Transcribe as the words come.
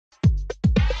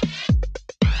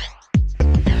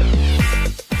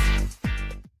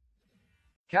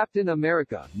Captain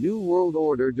America: New World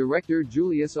Order director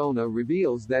Julius Ona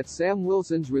reveals that Sam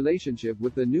Wilson's relationship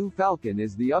with the new Falcon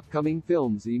is the upcoming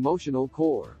film's emotional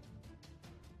core.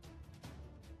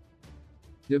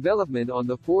 Development on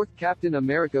the fourth Captain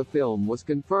America film was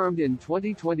confirmed in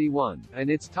 2021, and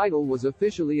its title was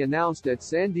officially announced at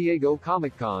San Diego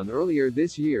Comic-Con earlier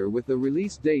this year, with the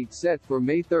release date set for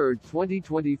May 3,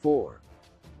 2024.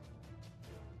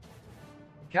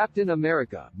 Captain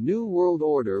America: New World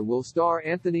Order will star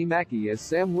Anthony Mackie as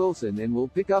Sam Wilson and will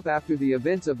pick up after the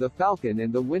events of The Falcon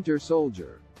and the Winter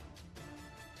Soldier.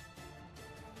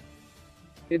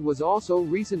 It was also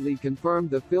recently confirmed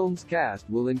the film's cast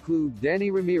will include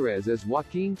Danny Ramirez as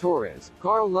Joaquin Torres,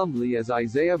 Carl Lumbly as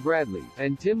Isaiah Bradley,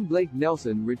 and Tim Blake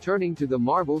Nelson returning to the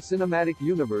Marvel Cinematic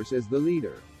Universe as the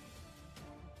leader.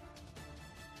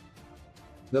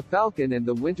 The Falcon and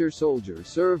the Winter Soldier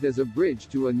served as a bridge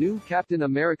to a new Captain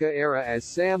America era, as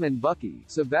Sam and Bucky,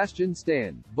 Sebastian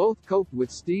Stan, both coped with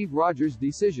Steve Rogers'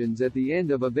 decisions at the end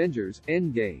of Avengers: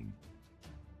 Endgame.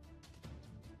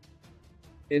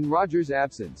 In Rogers'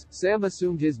 absence, Sam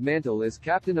assumed his mantle as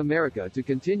Captain America to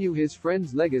continue his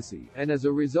friend's legacy, and as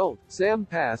a result, Sam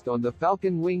passed on the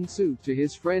Falcon wing suit to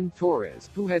his friend Torres,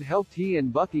 who had helped he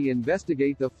and Bucky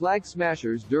investigate the Flag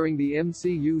Smashers during the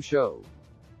MCU show.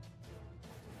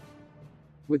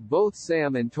 With both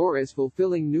Sam and Torres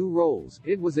fulfilling new roles,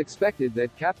 it was expected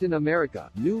that Captain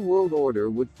America: New World Order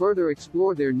would further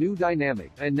explore their new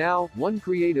dynamic, and now, one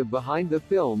creative behind the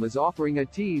film is offering a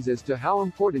tease as to how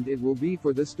important it will be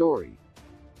for the story.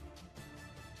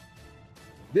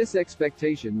 This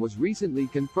expectation was recently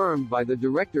confirmed by the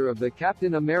director of the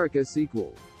Captain America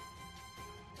sequel.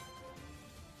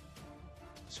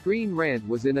 Screen Rant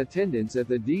was in attendance at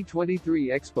the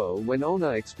D23 Expo when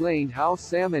Ona explained how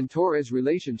Sam and Torres'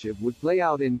 relationship would play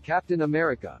out in Captain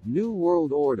America: New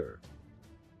World Order.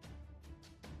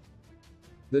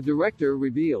 The director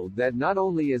revealed that not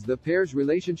only is the pair's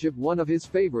relationship one of his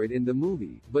favorite in the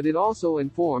movie, but it also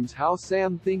informs how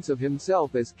Sam thinks of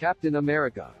himself as Captain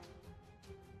America.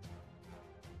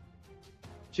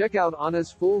 Check out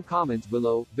Anna's full comments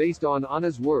below. Based on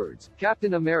Anna's words,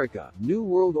 Captain America: New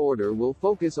World Order will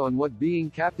focus on what being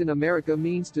Captain America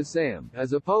means to Sam,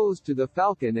 as opposed to the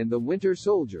Falcon and the Winter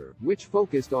Soldier, which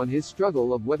focused on his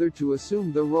struggle of whether to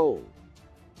assume the role.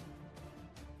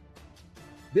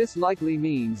 This likely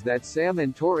means that Sam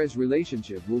and Torres'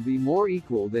 relationship will be more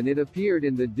equal than it appeared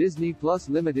in the Disney Plus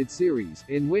limited series,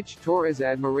 in which Torres'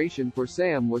 admiration for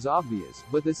Sam was obvious,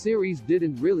 but the series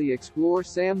didn't really explore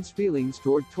Sam's feelings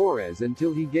toward Torres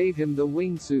until he gave him the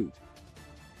wingsuit.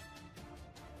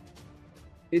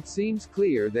 It seems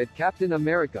clear that Captain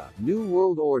America: New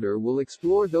World Order will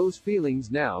explore those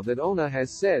feelings now that Ona has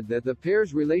said that the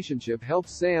pair's relationship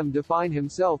helps Sam define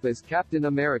himself as Captain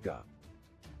America.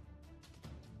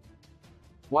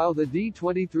 While the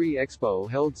D23 Expo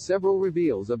held several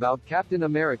reveals about Captain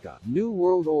America: New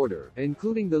World Order,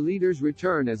 including the leader's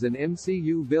return as an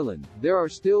MCU villain, there are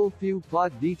still few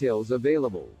plot details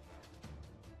available.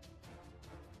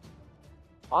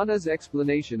 Anna's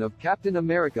explanation of Captain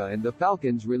America and the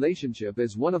Falcon's relationship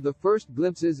is one of the first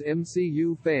glimpses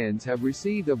MCU fans have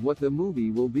received of what the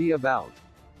movie will be about.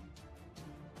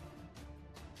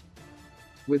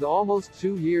 With almost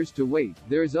 2 years to wait,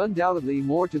 there's undoubtedly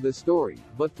more to the story,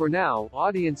 but for now,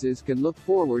 audiences can look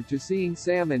forward to seeing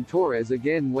Sam and Torres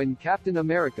again when Captain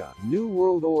America: New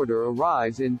World Order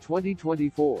arrives in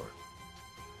 2024.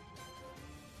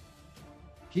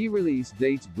 Key release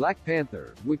dates: Black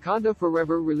Panther: Wakanda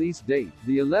Forever release date,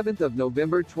 the 11th of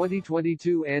November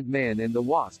 2022. Ant-Man and the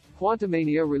Wasp: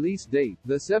 Quantumania release date,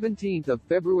 the 17th of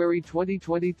February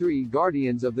 2023.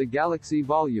 Guardians of the Galaxy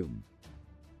Volume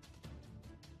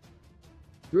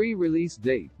 3 release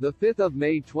date, the 5th of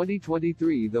May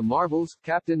 2023. The Marvels: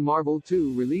 Captain Marvel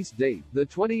 2 release date, the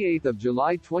 28th of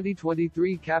July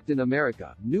 2023. Captain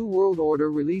America: New World Order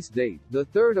release date, the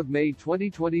 3rd of May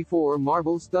 2024.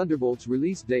 Marvel's Thunderbolts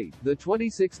release date, the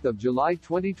 26th of July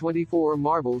 2024.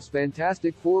 Marvel's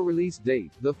Fantastic Four release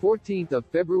date, the 14th of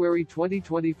February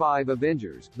 2025.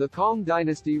 Avengers: The Kong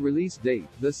Dynasty release date,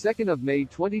 the 2nd of May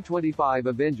 2025.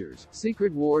 Avengers: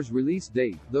 Secret Wars release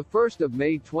date, the 1st of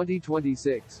May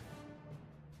 2026.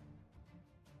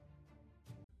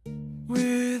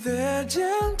 With a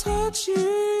gentle touch,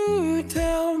 you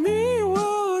tell me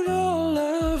what all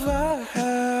love I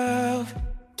have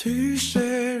to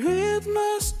share. It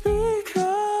must be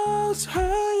 'cause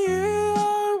you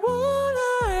are what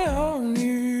I all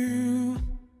knew.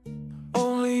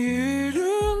 Only you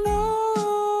do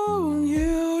know,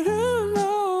 you do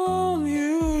know,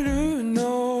 you do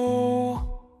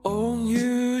know. Oh,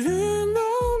 you do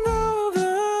know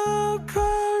the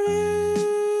courage.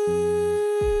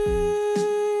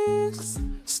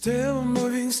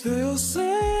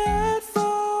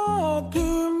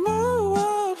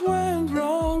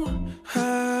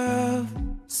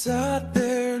 So